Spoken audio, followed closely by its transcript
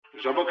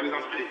J'invoque les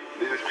esprits,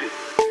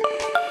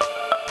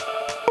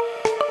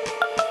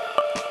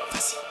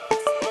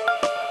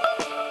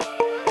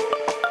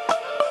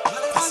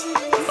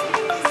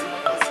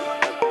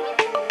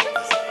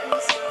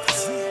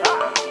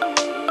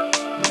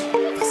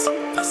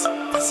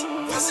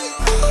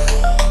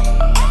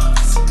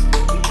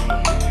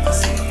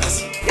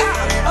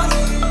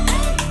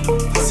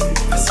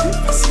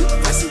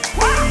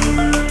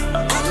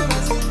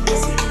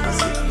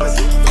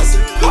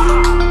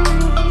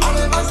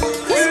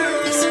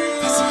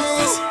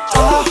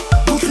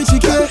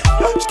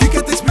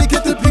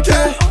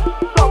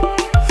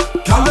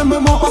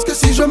 Parce que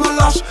si je me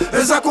lâche,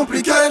 et ça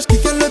compliqué.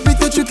 J'kickais le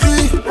beat et tu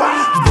cries.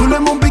 J'brûlais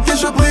mon bic et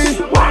je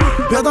brille.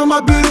 Bien dans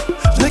ma bulle,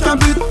 je n'ai qu'un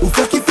but, vous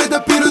faire kiffer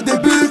depuis le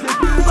début.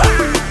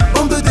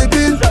 Bande de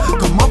débiles,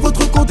 comment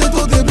votre compte est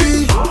au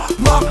débit.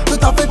 Marre de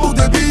taper pour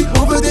débit,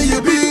 on veut des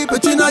yébis,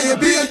 petit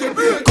naïebi.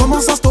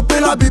 Commence à stopper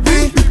la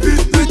bibi.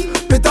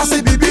 Pute, pétasse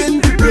et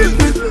bibine.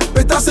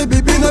 Pétasse et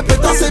bibine,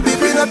 pétasse et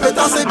bibine,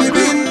 pétasse et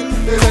bibine.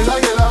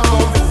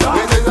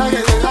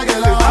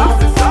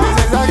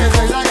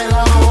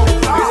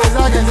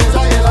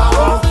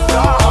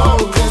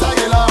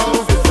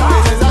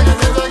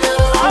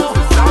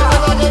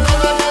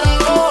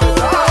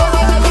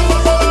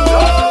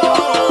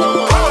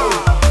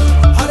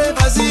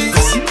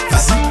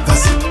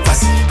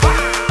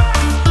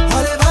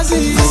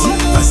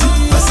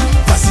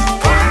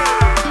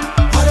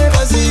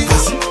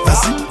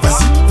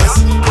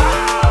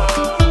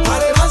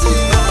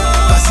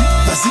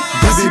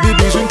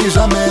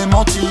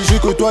 Je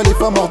côtoie les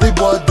femmes hors des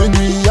boîtes de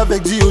nuit.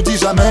 Avec G.O.D.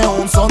 jamais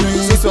on ne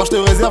s'ennuie. Ce soir je te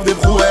réserve des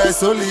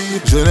prouesses au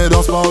lit. Je ne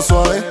danse pas en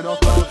soirée,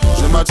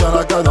 je match à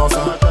la cadence.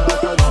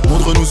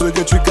 Montre-nous ce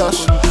que tu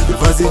caches.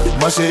 Vas-y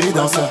ma chérie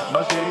danse.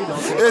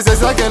 Et c'est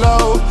ça qu'elle a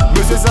là-haut,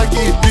 Monsieur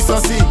Saki,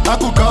 Puissancy, un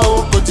coup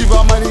KO. Côte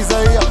d'Ivoire, Mali,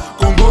 Zaïre,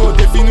 Congo.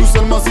 Défie-nous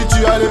seulement si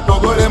tu as les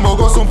pogos. Les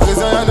mogos sont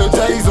présents, y'a le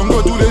Jai, ils ont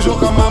go tous les jours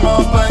comme maman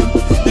en paille.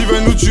 Ils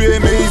veulent nous tuer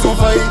mais ils ont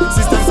failli.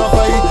 Système sans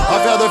faillite,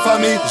 affaire de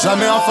famille,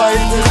 jamais en faillite.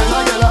 Et c'est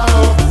ça qu'elle a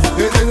là-haut.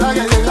 Et c'est ça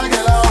qu'elle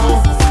a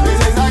là-haut. Et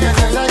c'est ça qu'elle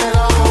a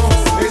là-haut.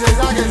 Et c'est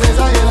ça qu'elle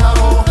a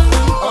là-haut.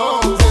 Oh,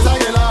 c'est ça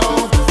qu'elle a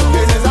là-haut.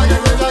 Et c'est ça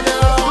qu'elle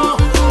a là-haut.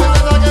 Et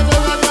c'est ça qu'elle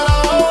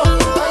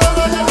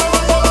a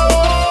là-haut.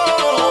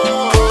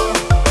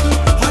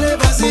 Allez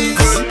vas-y,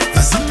 vas-y,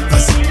 vas-y,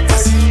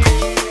 vas-y.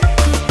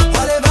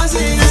 Allez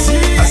vas-y, vas-y,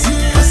 vas-y,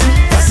 vas-y,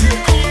 vas-y.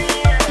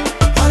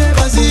 Allez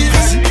vas-y,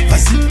 vas-y,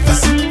 vas-y,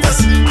 vas-y,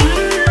 vas-y.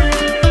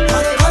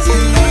 Allez vas-y,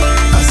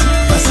 vas-y,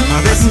 vas-y.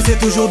 Avec nous c'est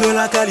toujours de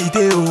la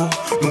qualité, oh.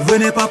 Donc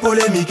venez pas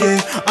polémiquer.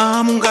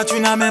 Ah mon gars, tu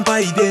n'as même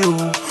pas idée, oh.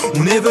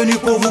 On est venu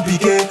pour vous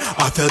piquer.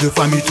 Affaire de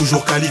famille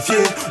toujours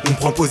qualifiée. On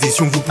prend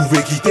position, vous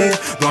pouvez quitter.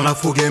 Dans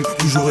l'afro game,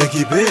 toujours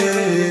équipé.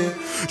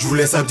 Je vous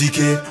laisse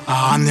abdiquer.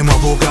 Ah, amenez-moi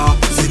vos gars,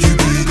 c'est du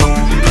bidon.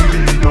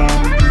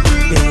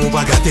 Et on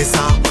va gâter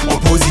ça en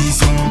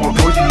position.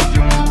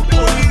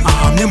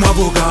 Ah, amenez-moi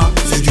vos gars,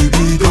 c'est du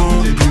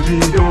bidon.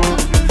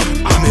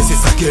 Ah mais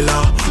c'est ça qu'elle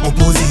a en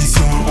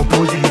position.